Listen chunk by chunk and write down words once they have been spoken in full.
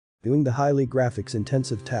Doing the highly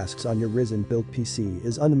graphics-intensive tasks on your Ryzen-built PC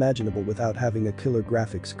is unimaginable without having a killer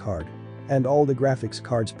graphics card. And all the graphics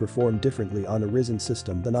cards perform differently on a Ryzen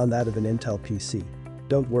system than on that of an Intel PC.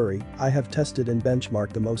 Don't worry, I have tested and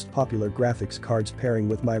benchmarked the most popular graphics cards pairing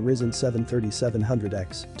with my Ryzen 7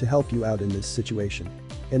 3700X to help you out in this situation.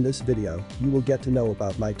 In this video, you will get to know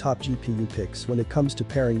about my top GPU picks when it comes to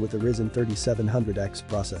pairing with a Ryzen 3700X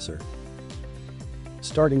processor.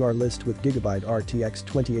 Starting our list with Gigabyte RTX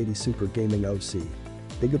 2080 Super Gaming OC.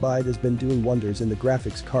 Gigabyte has been doing wonders in the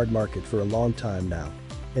graphics card market for a long time now.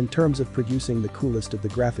 In terms of producing the coolest of the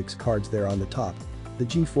graphics cards there on the top, the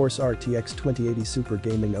GeForce RTX 2080 Super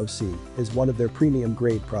Gaming OC is one of their premium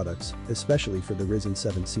grade products, especially for the Ryzen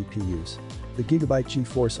 7 CPUs. The Gigabyte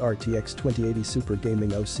GeForce RTX 2080 Super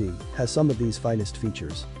Gaming OC has some of these finest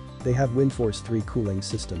features. They have WindForce 3 cooling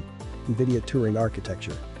system, NVIDIA Turing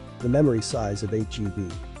architecture, the memory size of 8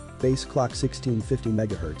 GB, base clock 1650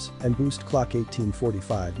 MHz and boost clock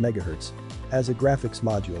 1845 MHz. As a graphics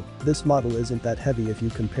module, this model isn't that heavy if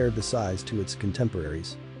you compare the size to its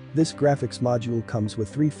contemporaries. This graphics module comes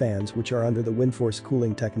with 3 fans which are under the WindForce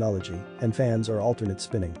cooling technology, and fans are alternate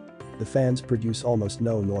spinning. The fans produce almost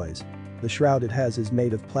no noise. The shroud it has is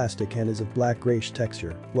made of plastic and is of black grayish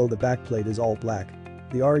texture, while the backplate is all black.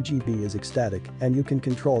 The RGB is ecstatic and you can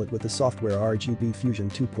control it with the software RGB Fusion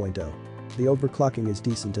 2.0. The overclocking is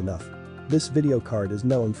decent enough. This video card is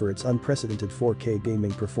known for its unprecedented 4K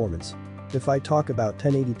gaming performance. If I talk about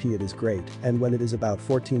 1080p it is great, and when it is about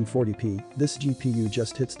 1440p, this GPU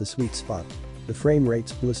just hits the sweet spot. The frame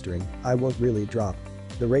rate's blistering, I won't really drop.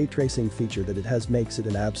 The ray tracing feature that it has makes it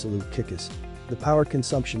an absolute kickass. The power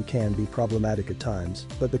consumption can be problematic at times,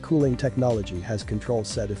 but the cooling technology has control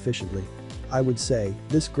set efficiently. I would say,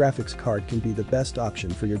 this graphics card can be the best option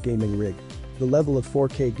for your gaming rig. The level of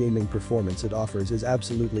 4K gaming performance it offers is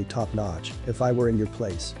absolutely top-notch. If I were in your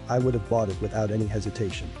place, I would have bought it without any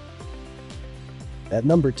hesitation. At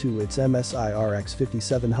number 2 it's MSI RX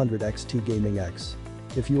 5700 XT Gaming X.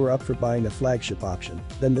 If you are up for buying a flagship option,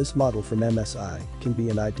 then this model from MSI can be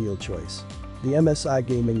an ideal choice. The MSI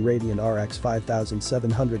Gaming Radeon RX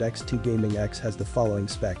 5700 XT Gaming X has the following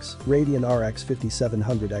specs: Radeon RX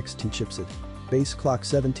 5700 XT chipset, base clock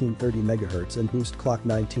 1730 MHz and boost clock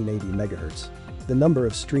 1980 MHz. The number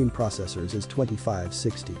of stream processors is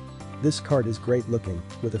 2560. This card is great looking,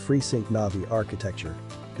 with a FreeSync Navi architecture.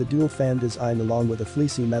 The dual fan design along with a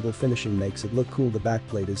fleecy metal finishing makes it look cool. The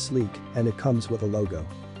backplate is sleek and it comes with a logo.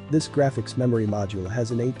 This graphics memory module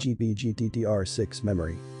has an 8GB GDDR6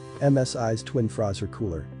 memory. MSI's twin Frozr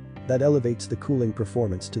cooler. That elevates the cooling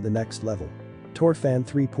performance to the next level. Torfan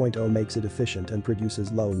 3.0 makes it efficient and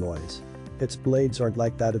produces low noise. Its blades aren't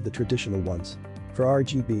like that of the traditional ones. For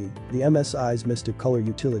RGB, the MSI's Mystic Color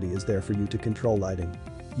utility is there for you to control lighting.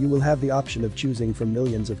 You will have the option of choosing from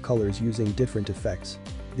millions of colors using different effects.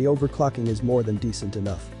 The overclocking is more than decent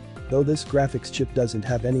enough. Though this graphics chip doesn't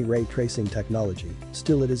have any ray tracing technology,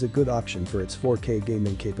 still it is a good option for its 4K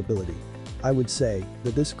gaming capability. I would say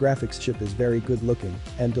that this graphics chip is very good looking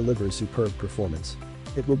and delivers superb performance.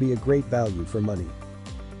 It will be a great value for money.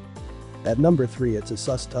 At number 3 it's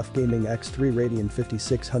Asus TUF Gaming X3 Radeon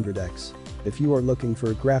 5600X. If you are looking for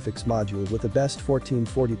a graphics module with the best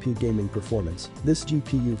 1440p gaming performance, this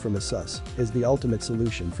GPU from Asus is the ultimate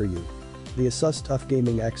solution for you. The Asus TUF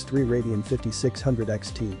Gaming X3 Radeon 5600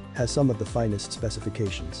 XT has some of the finest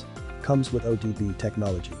specifications. Comes with ODB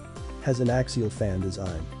technology. Has an axial fan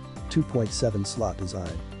design. 2.7 slot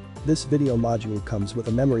design. This video module comes with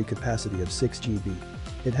a memory capacity of 6 GB.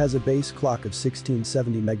 It has a base clock of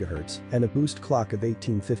 1670 MHz and a boost clock of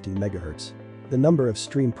 1850 MHz. The number of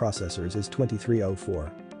stream processors is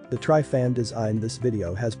 2304. The tri-fan design this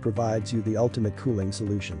video has provides you the ultimate cooling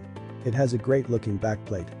solution. It has a great looking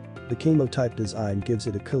backplate. The camo type design gives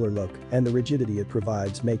it a killer look, and the rigidity it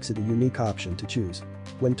provides makes it a unique option to choose.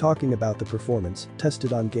 When talking about the performance,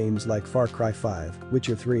 tested on games like Far Cry 5,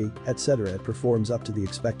 Witcher 3, etc. it performs up to the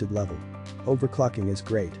expected level. Overclocking is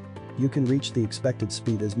great. You can reach the expected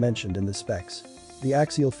speed as mentioned in the specs. The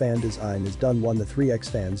axial fan design is done one. The 3X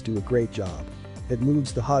fans do a great job. It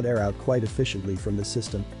moves the hot air out quite efficiently from the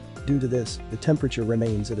system. Due to this, the temperature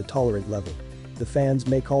remains at a tolerant level. The fans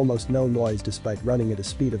make almost no noise despite running at a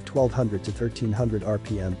speed of 1200 to 1300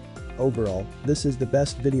 RPM. Overall, this is the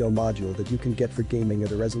best video module that you can get for gaming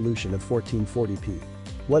at a resolution of 1440p.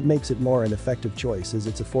 What makes it more an effective choice is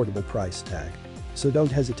its affordable price tag. So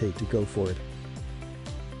don't hesitate to go for it.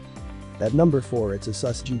 At number 4 it's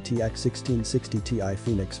Asus GTX 1660 Ti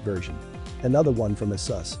Phoenix version. Another one from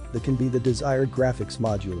Asus that can be the desired graphics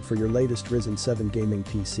module for your latest Ryzen 7 gaming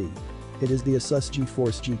PC. It is the Asus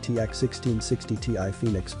GeForce GTX 1660 Ti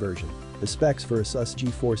Phoenix version. The specs for ASUS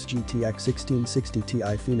GeForce GTX 1660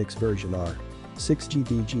 Ti Phoenix version are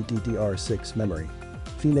 6GB GDDR6 memory.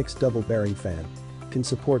 Phoenix double bearing fan. Can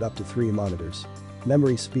support up to 3 monitors.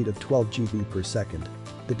 Memory speed of 12 GB per second.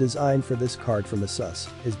 The design for this card from ASUS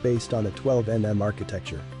is based on a 12nm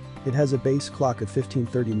architecture. It has a base clock of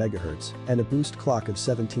 1530 MHz and a boost clock of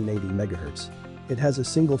 1780 MHz. It has a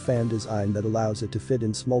single fan design that allows it to fit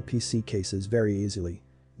in small PC cases very easily.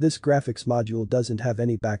 This graphics module doesn't have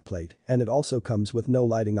any backplate and it also comes with no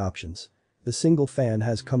lighting options. The single fan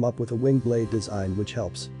has come up with a wing blade design which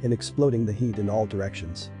helps in exploding the heat in all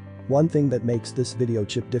directions. One thing that makes this video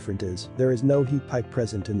chip different is there is no heat pipe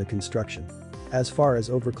present in the construction. As far as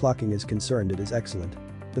overclocking is concerned, it is excellent.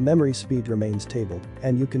 The memory speed remains stable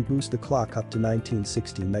and you can boost the clock up to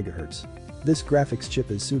 1960 MHz. This graphics chip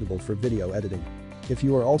is suitable for video editing. If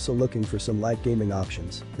you are also looking for some light gaming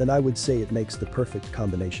options, then I would say it makes the perfect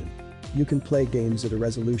combination. You can play games at a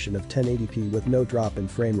resolution of 1080p with no drop in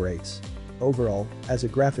frame rates. Overall, as a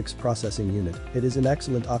graphics processing unit, it is an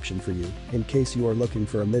excellent option for you in case you are looking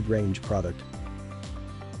for a mid-range product.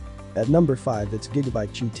 At number 5, it's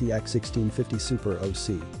Gigabyte GTX 1650 Super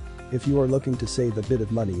OC. If you are looking to save a bit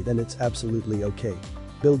of money, then it's absolutely okay.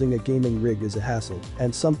 Building a gaming rig is a hassle,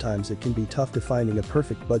 and sometimes it can be tough to finding a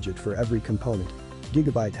perfect budget for every component.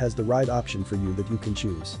 Gigabyte has the right option for you that you can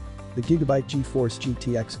choose. The Gigabyte GeForce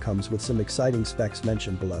GTX comes with some exciting specs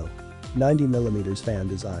mentioned below. 90mm fan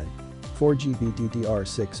design. 4GB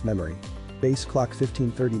DDR6 memory. Base clock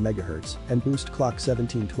 1530 MHz and boost clock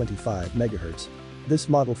 1725 MHz. This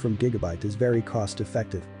model from Gigabyte is very cost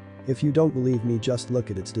effective. If you don't believe me, just look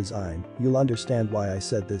at its design, you'll understand why I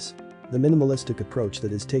said this. The minimalistic approach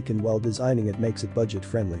that is taken while designing it makes it budget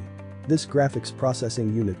friendly. This graphics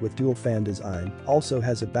processing unit with dual fan design also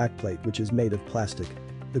has a backplate which is made of plastic.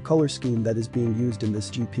 The color scheme that is being used in this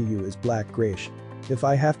GPU is black grayish. If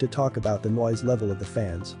I have to talk about the noise level of the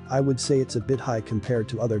fans, I would say it's a bit high compared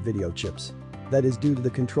to other video chips. That is due to the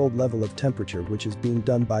controlled level of temperature which is being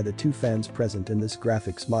done by the 2 fans present in this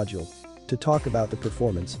graphics module. To talk about the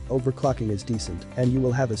performance, overclocking is decent and you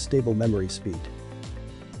will have a stable memory speed.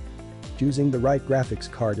 Choosing the right graphics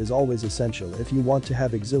card is always essential if you want to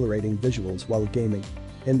have exhilarating visuals while gaming.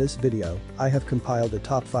 In this video, I have compiled a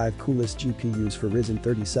top 5 coolest GPUs for Ryzen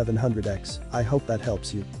 3700X, I hope that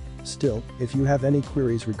helps you. Still, if you have any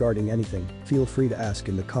queries regarding anything, feel free to ask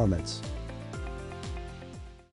in the comments.